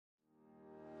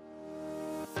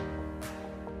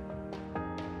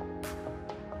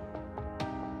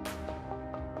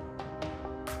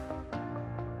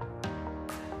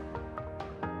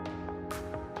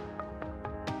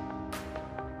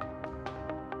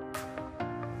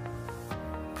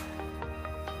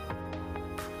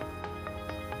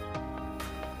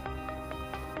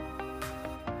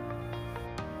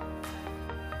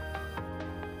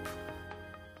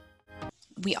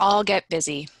We all get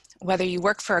busy. Whether you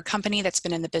work for a company that's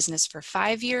been in the business for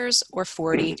 5 years or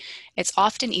 40, it's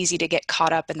often easy to get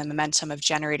caught up in the momentum of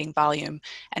generating volume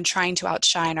and trying to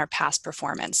outshine our past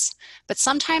performance. But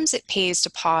sometimes it pays to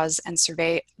pause and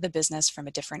survey the business from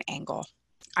a different angle.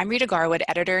 I'm Rita Garwood,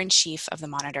 Editor-in-Chief of The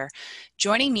Monitor.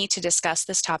 Joining me to discuss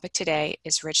this topic today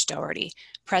is Rich Doherty,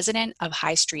 President of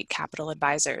High Street Capital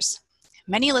Advisors.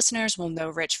 Many listeners will know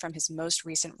Rich from his most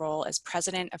recent role as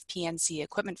president of PNC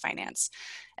Equipment Finance.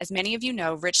 As many of you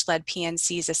know, Rich led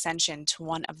PNC's ascension to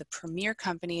one of the premier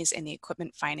companies in the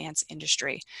equipment finance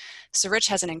industry. So Rich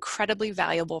has an incredibly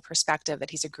valuable perspective that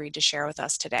he's agreed to share with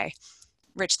us today.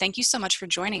 Rich, thank you so much for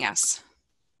joining us.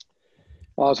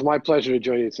 Well, it's my pleasure to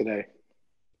join you today.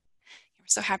 We're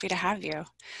so happy to have you.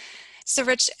 So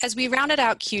Rich, as we rounded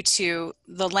out Q2,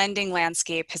 the lending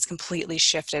landscape has completely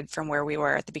shifted from where we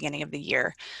were at the beginning of the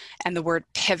year, and the word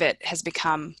pivot has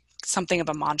become something of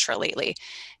a mantra lately.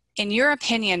 In your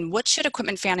opinion, what should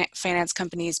equipment finance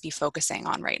companies be focusing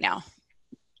on right now?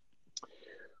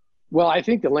 Well, I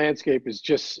think the landscape is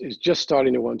just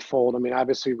starting to unfold. I mean,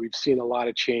 obviously, we've seen a lot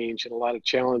of change and a lot of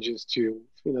challenges to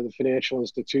the financial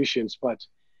institutions, but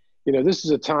this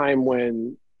is a time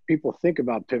when people think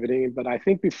about pivoting, but I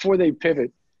think before they pivot,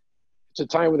 it's a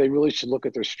time where they really should look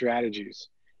at their strategies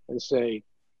and say,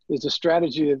 is the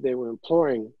strategy that they were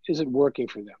employing, is it working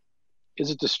for them? Is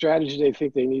it the strategy they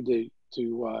think they need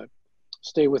to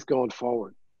stay with going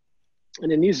forward?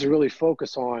 And it needs to really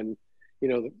focus on,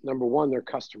 number one, their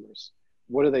customers.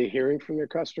 What are they hearing from their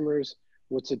customers?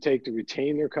 What's it take to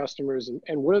retain their customers?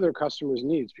 And what are their customers'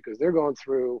 needs? Because they're going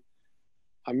through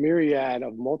a myriad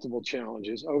of multiple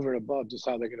challenges over and above just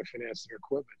how they're going to finance their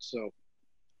equipment. So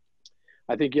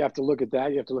I think you have to look at that.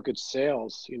 You have to look at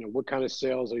sales. What kind of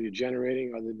sales are you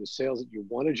generating? Are they the sales that you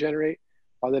want to generate?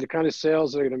 Are they the kind of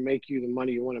sales that are going to make you the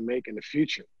money you want to make in the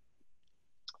future?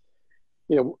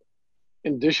 In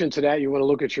addition to that, you want to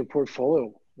look at your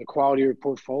portfolio, the quality of your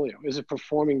portfolio. Is it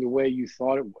performing the way you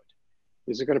thought it would?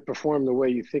 Is it going to perform the way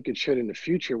you think it should in the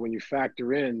future when you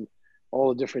factor in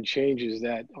all the different changes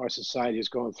that our society is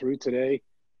going through today?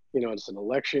 It's an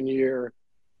election year.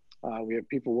 We have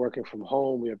people working from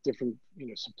home. We have different,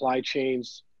 supply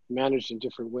chains managed in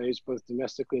different ways, both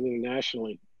domestically and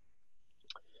internationally.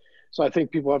 So I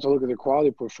think people have to look at their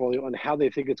quality portfolio and how they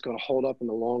think it's going to hold up in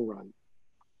the long run.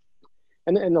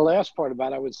 And the last part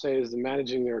about it, I would say, is the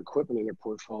managing their equipment in their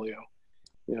portfolio.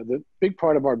 The big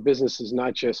part of our business is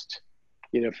not just,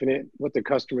 what the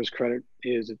customer's credit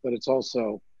is, but it's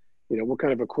also, what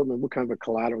kind of equipment, what kind of a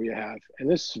collateral you have.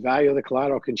 And this value of the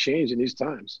collateral can change in these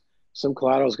times. Some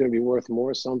collateral is going to be worth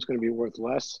more, some's going to be worth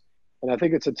less. And I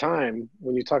think it's a time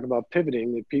when you talk about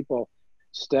pivoting that people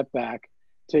step back,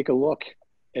 take a look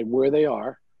at where they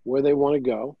are, where they want to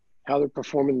go, how they're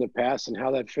performing in the past, and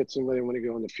how that fits in where they want to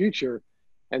go in the future,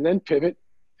 and then pivot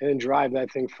and then drive that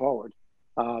thing forward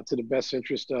to the best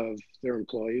interest of their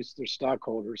employees, their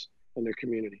stockholders, and their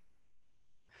community.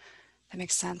 That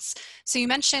makes sense. So you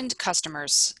mentioned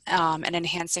customers and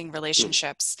enhancing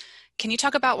relationships. Can you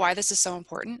talk about why this is so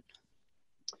important?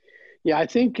 Yeah, I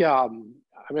think,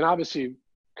 obviously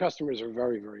customers are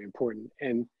very, very important.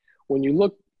 And when you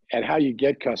look at how you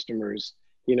get customers,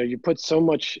 you put so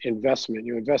much investment,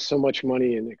 you invest so much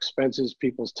money in expenses,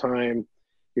 people's time,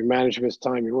 your management's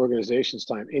time, your organization's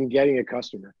time in getting a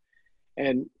customer.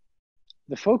 And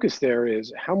the focus there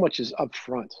is how much is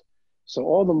upfront. So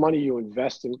all the money you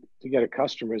invest in to get a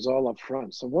customer is all up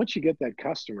front. So once you get that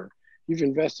customer, you've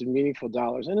invested meaningful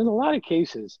dollars. And in a lot of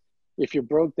cases, if you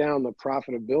broke down the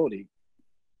profitability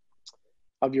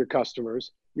of your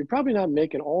customers, you're probably not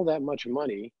making all that much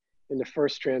money in the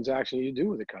first transaction you do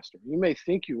with a customer. You may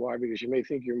think you are because you may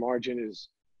think your margin is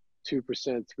 2%,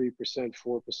 3%,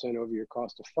 4% over your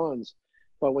cost of funds.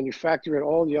 But when you factor in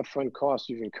all the upfront costs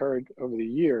you've incurred over the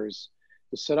years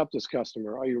to set up this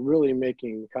customer, are you really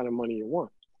making the kind of money you want?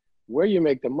 Where you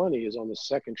make the money is on the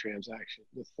second transaction,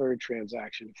 the third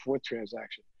transaction, the fourth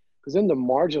transaction, because then the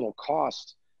marginal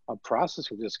cost of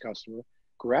processing this customer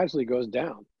gradually goes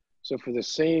down. So for the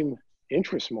same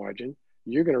interest margin,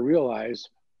 you're going to realize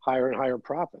higher and higher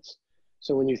profits.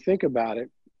 So when you think about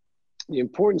it, the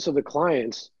importance of the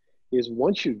clients is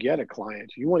once you get a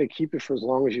client, you want to keep it for as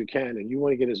long as you can, and you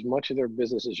want to get as much of their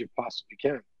business as you possibly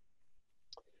can.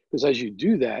 Because as you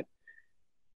do that,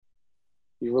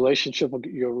 your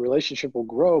relationship will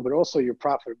grow, but also your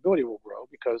profitability will grow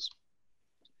because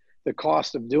the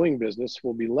cost of doing business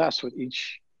will be less with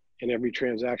each and every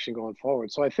transaction going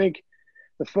forward. So I think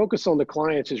the focus on the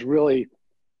clients is really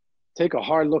take a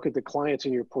hard look at the clients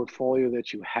in your portfolio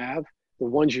that you have, the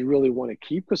ones you really want to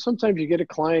keep. Because sometimes you get a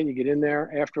client, you get in there,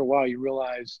 after a while you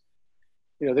realize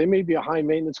they may be a high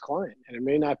maintenance client, and it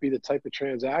may not be the type of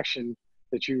transaction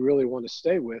that you really want to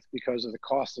stay with because of the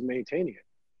cost of maintaining it.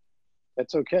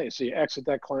 That's okay. So you exit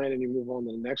that client and you move on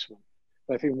to the next one.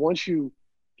 But I think once you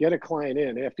get a client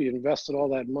in, after you invested all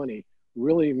that money,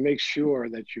 really make sure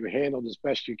that you handled as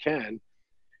best you can,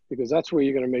 because that's where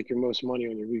you're going to make your most money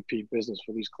on your repeat business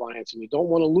for these clients. And you don't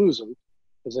want to lose them.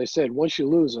 As I said, once you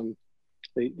lose them,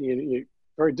 you're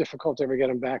very difficult to ever get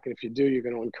them back. And if you do, you're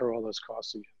going to incur all those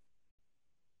costs again.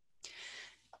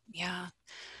 Yeah.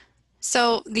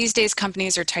 So these days,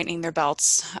 companies are tightening their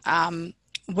belts.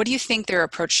 What do you think their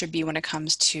approach should be when it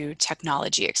comes to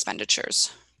technology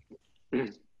expenditures?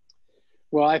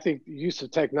 Well, I think the use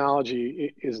of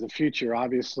technology is the future.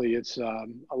 Obviously, it's a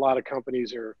lot of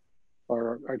companies are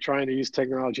trying to use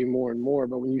technology more and more.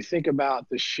 But when you think about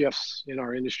the shifts in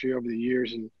our industry over the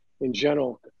years, and in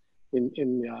general,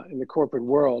 in the corporate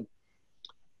world,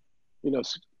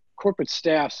 corporate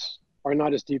staffs are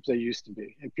not as deep as they used to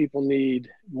be, and people need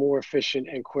more efficient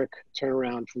and quick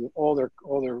turnaround from all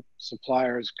their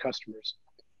suppliers, customers.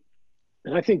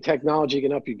 And I think technology can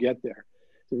help you get there.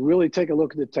 To really take a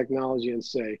look at the technology and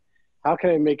say, how can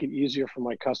I make it easier for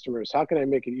my customers? How can I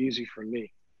make it easy for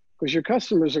me? Because your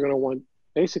customers are going to want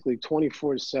basically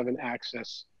 24/7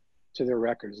 access to their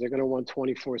records. They're going to want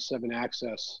 24/7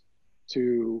 access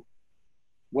to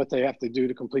what they have to do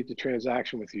to complete the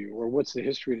transaction with you, or what's the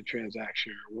history of the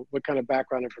transaction, or what kind of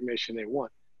background information they want.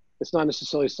 It's not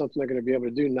necessarily something they're going to be able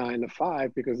to do 9 to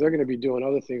 5, because they're going to be doing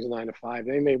other things 9 to 5.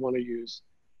 They may want to use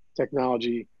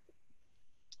technology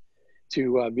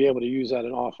to be able to use that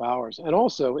in off hours. And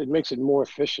also, it makes it more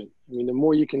efficient. I mean, the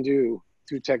more you can do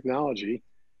through technology,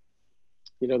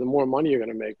 the more money you're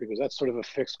going to make, because that's sort of a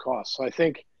fixed cost. So I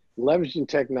think leveraging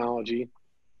technology,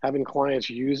 having clients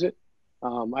use it,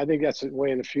 I think that's a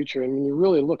way in the future. And when you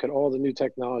really look at all the new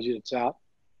technology that's out,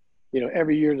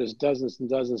 every year there's dozens and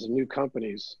dozens of new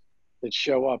companies that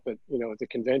show up at, at the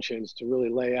conventions to really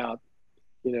lay out,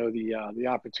 the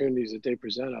opportunities that they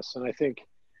present us. And I think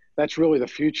that's really the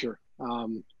future.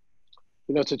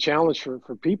 It's a challenge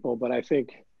for people, but I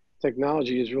think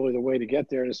technology is really the way to get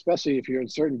there. And especially if you're in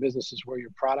certain businesses where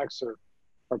your products are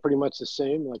pretty much the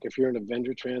same, like if you're in a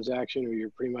vendor transaction, or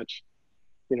you're pretty much,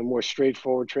 more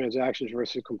straightforward transactions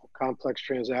versus complex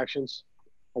transactions.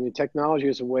 I mean, technology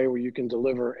is a way where you can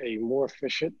deliver a more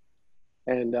efficient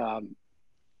and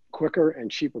quicker and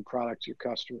cheaper product to your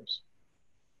customers.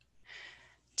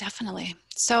 Definitely.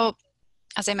 So,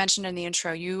 as I mentioned in the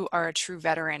intro, you are a true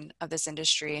veteran of this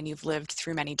industry and you've lived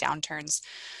through many downturns.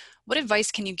 What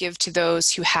advice can you give to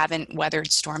those who haven't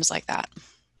weathered storms like that?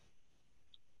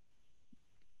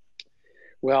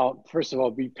 Well, first of all,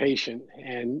 be patient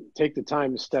and take the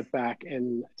time to step back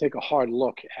and take a hard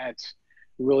look at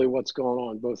really what's going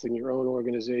on, both in your own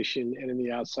organization and in the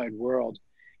outside world.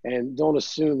 And don't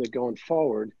assume that going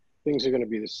forward, things are going to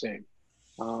be the same,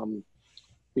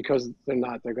 because they're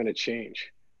not. They're going to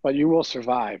change. But you will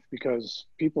survive, because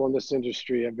people in this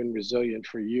industry have been resilient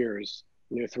for years,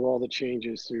 through all the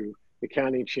changes, through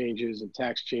accounting changes and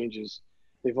tax changes.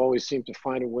 They've always seemed to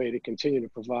find a way to continue to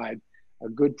provide a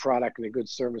good product and a good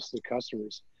service to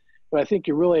customers. But I think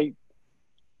you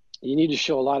need to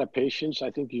show a lot of patience. I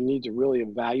think you need to really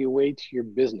evaluate your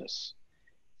business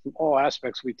from all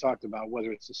aspects we talked about,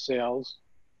 whether it's the sales,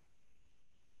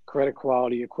 credit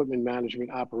quality, equipment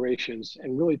management, operations,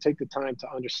 and really take the time to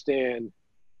understand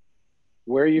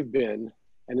where you've been,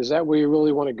 and is that where you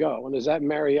really want to go? And does that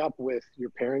marry up with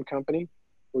your parent company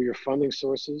or your funding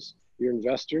sources, your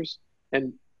investors?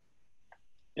 And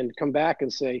come back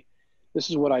and say, this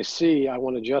is what I see. I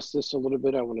want to adjust this a little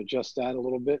bit. I want to adjust that a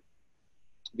little bit,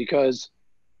 because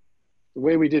the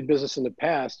way we did business in the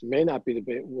past may not be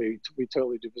the way we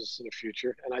totally do business in the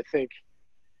future. And I think,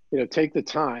 take the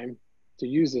time to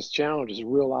use this challenge as a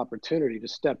real opportunity to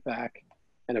step back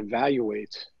and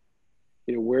evaluate,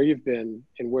 where you've been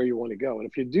and where you want to go. And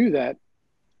if you do that,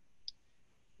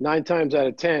 9 times out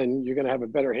of 10, you're going to have a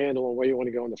better handle on where you want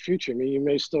to go in the future. I mean, you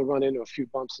may still run into a few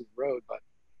bumps in the road, but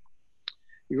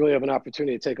you really have an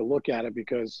opportunity to take a look at it,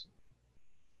 because,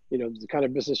 the kind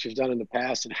of business you've done in the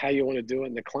past and how you want to do it,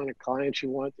 and the kind of clients you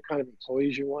want, the kind of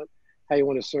employees you want, how you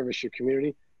want to service your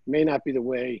community may not be the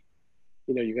way,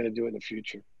 you're going to do it in the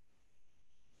future.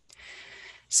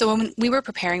 So when we were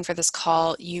preparing for this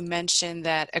call, you mentioned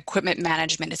that equipment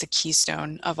management is a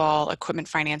keystone of all equipment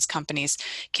finance companies.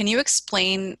 Can you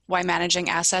explain why managing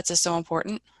assets is so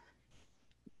important?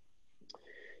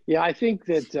 Yeah, I think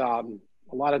that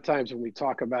a lot of times when we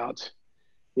talk about,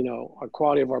 our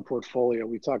quality of our portfolio,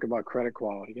 we talk about credit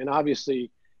quality. And obviously,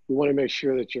 you want to make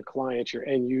sure that your clients, your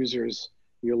end users,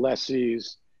 your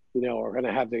lessees, are going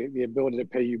to have the ability to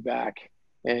pay you back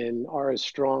and are as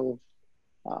strong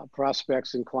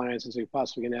prospects and clients as they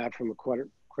possibly can have from a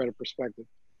credit perspective.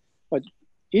 But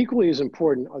equally as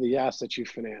important are the assets you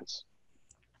finance.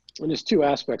 And there's two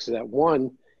aspects of that.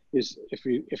 One is if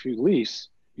you lease,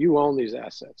 you own these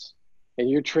assets, and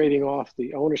you're trading off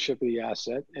the ownership of the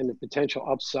asset and the potential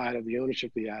upside of the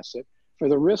ownership of the asset for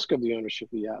the risk of the ownership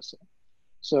of the asset.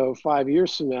 So 5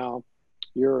 years from now,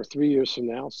 you're 3 years from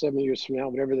now, 7 years from now,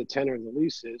 whatever the tenor of the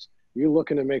lease is, you're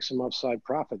looking to make some upside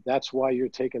profit. That's why you're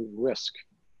taking the risk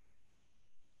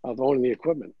of owning the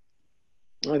equipment.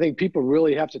 And I think people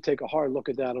really have to take a hard look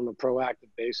at that on a proactive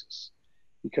basis,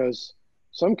 because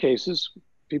some cases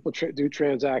people do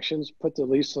transactions, put the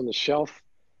lease on the shelf,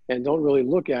 and don't really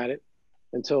look at it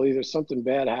until either something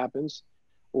bad happens,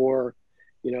 or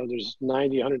there's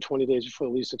 90, 120 days before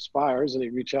the lease expires, and they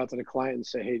reach out to the client and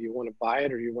say, hey, do you want to buy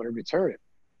it or do you want to return it?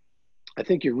 I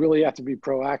think you really have to be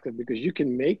proactive, because you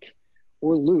can make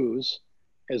or lose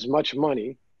as much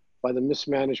money by the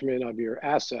mismanagement of your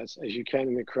assets as you can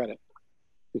in the credit.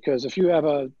 Because if you have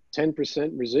a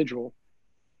 10% residual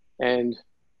and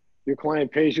your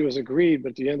client pays you as agreed,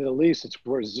 but at the end of the lease it's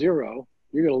worth zero,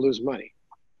 you're going to lose money.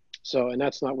 So, and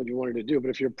that's not what you wanted to do. But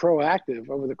if you're proactive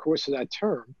over the course of that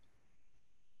term,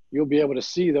 you'll be able to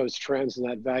see those trends and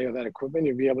that value of that equipment.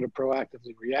 You'll be able to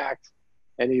proactively react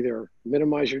and either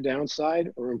minimize your downside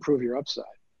or improve your upside.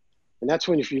 And that's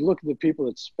when, if you look at the people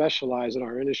that specialize in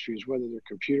our industries, whether they're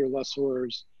computer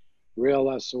lessors, rail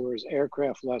lessors,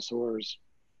 aircraft lessors,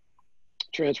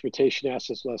 transportation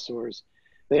assets lessors,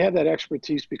 they have that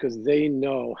expertise because they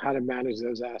know how to manage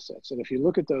those assets. And if you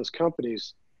look at those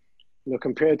companies,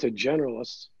 compared to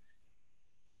generalists,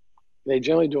 they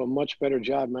generally do a much better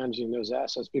job managing those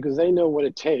assets because they know what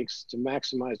it takes to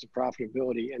maximize the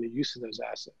profitability and the use of those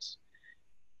assets.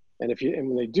 And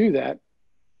when they do that,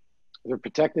 they're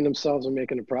protecting themselves and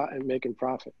making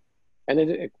profit. And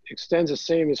it extends the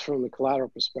same as from the collateral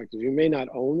perspective. You may not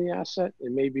own the asset;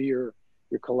 it may be your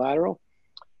collateral,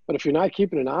 but if you're not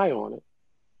keeping an eye on it,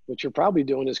 what you're probably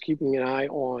doing is keeping an eye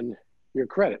on your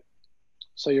credit.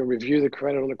 So you'll review the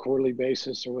credit on a quarterly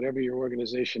basis or whatever your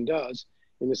organization does,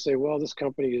 and you say, well, this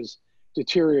company is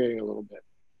deteriorating a little bit.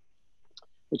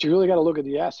 But you really got to look at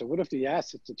the asset. What if the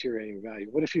asset's deteriorating value?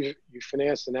 What if you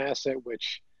financed an asset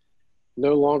which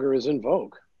no longer is in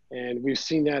vogue? And we've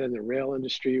seen that in the rail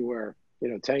industry where,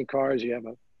 tank cars, you have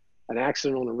an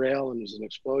accident on the rail and there's an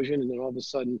explosion, and then all of a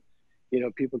sudden,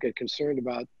 people get concerned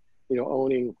about,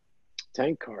 owning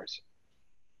tank cars.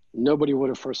 Nobody would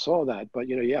have foresaw that, but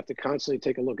you have to constantly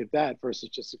take a look at that versus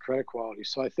just the credit quality.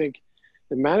 So I think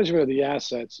the management of the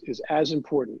assets is as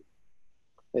important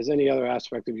as any other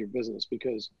aspect of your business,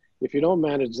 because if you don't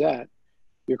manage that,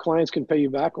 your clients can pay you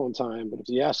back on time, but if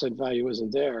the asset value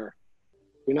isn't there,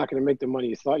 you're not going to make the money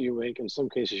you thought you make. In some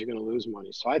cases, you're going to lose money.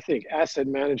 So I think asset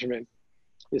management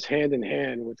is hand in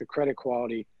hand with the credit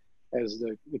quality as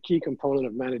the key component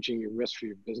of managing your risk for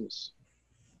your business.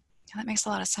 Yeah, that makes a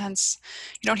lot of sense.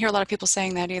 You don't hear a lot of people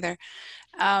saying that either.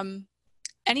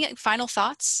 Any final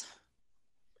thoughts?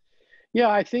 Yeah,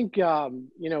 I think,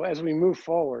 as we move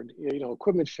forward,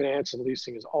 equipment finance and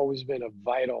leasing has always been a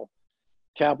vital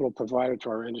capital provider to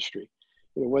our industry.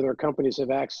 Whether companies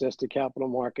have access to capital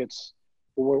markets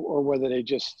or whether they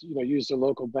just, use their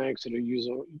local banks or use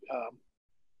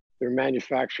their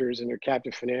manufacturers and their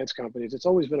captive finance companies, it's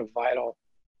always been a vital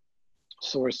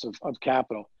source of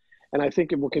capital. And I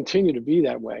think it will continue to be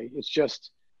that way. It's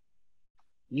just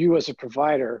you as a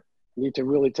provider need to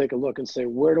really take a look and say,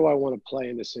 where do I want to play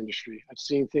in this industry? I've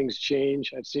seen things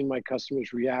change. I've seen my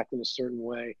customers react in a certain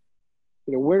way.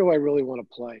 Where do I really want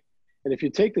to play? And if you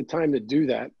take the time to do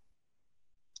that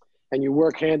and you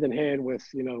work hand in hand with,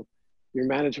 your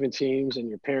management teams and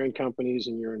your parent companies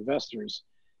and your investors,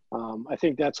 I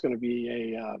think that's going to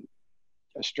be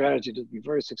a strategy to be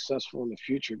very successful in the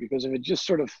future. Because if it just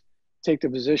sort of take the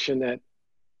position that,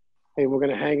 hey, we're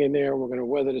going to hang in there, we're going to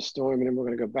weather the storm, and then we're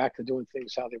going to go back to doing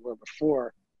things how they were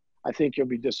before, I think you'll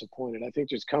be disappointed. I think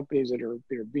there's companies that are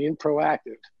being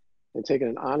proactive and taking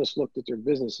an honest look at their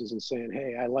businesses and saying,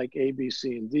 hey, I like A, B,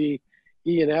 C, and D.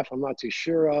 E and F, I'm not too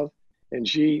sure of. And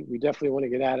G, we definitely want to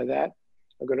get out of that.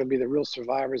 Are going to be the real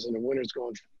survivors and the winners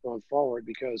going forward,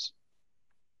 because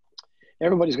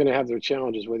everybody's going to have their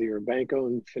challenges, whether you're a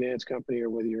bank-owned finance company or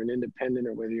whether you're an independent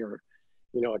or whether you're,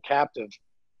 a captive.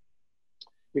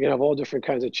 You're going to have all different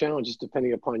kinds of challenges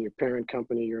depending upon your parent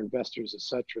company, your investors, et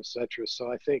cetera, et cetera.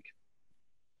 So I think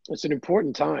it's an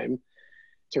important time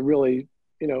to really,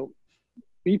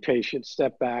 be patient,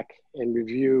 step back and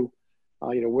review,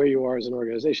 where you are as an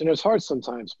organization. It's hard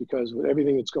sometimes because with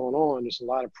everything that's going on, there's a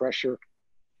lot of pressure.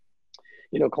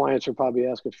 Clients are probably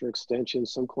asking for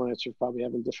extensions. Some clients are probably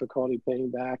having difficulty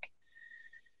paying back.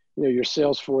 Your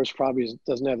sales force probably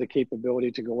doesn't have the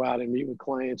capability to go out and meet with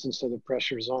clients, and so the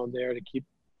pressure is on there to keep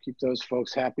those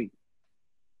folks happy.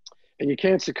 And you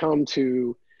can't succumb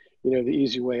to, the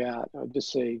easy way out. I would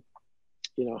just say,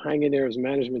 hang in there as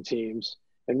management teams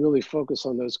and really focus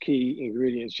on those key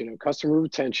ingredients, customer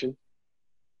retention,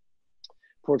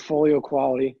 portfolio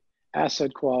quality,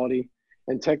 asset quality,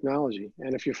 and technology.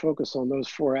 And if you focus on those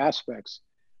four aspects,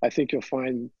 I think you'll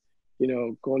find,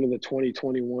 going into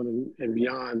 2021 and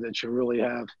beyond, that you'll really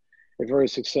have a very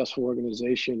successful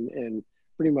organization and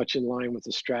pretty much in line with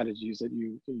the strategies that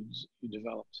you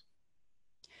developed.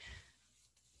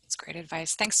 That's great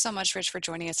advice. Thanks so much, Rich, for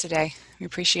joining us today. We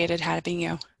appreciated having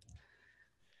you.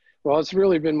 Well, it's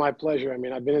really been my pleasure. I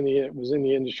mean, I've been was in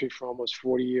the industry for almost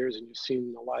 40 years, and you've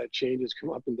seen a lot of changes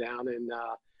come up and down. And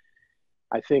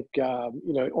I think,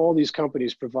 all these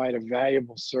companies provide a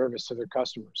valuable service to their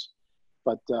customers.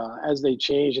 But as they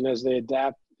change and as they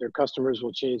adapt, their customers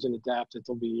will change and adapt.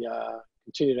 It'll be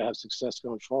continue to have success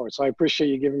going forward. So I appreciate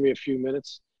you giving me a few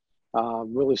minutes.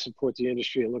 Really support the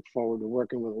industry and look forward to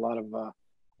working with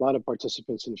a lot of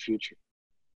participants in the future.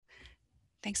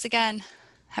 Thanks again.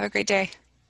 Have a great day.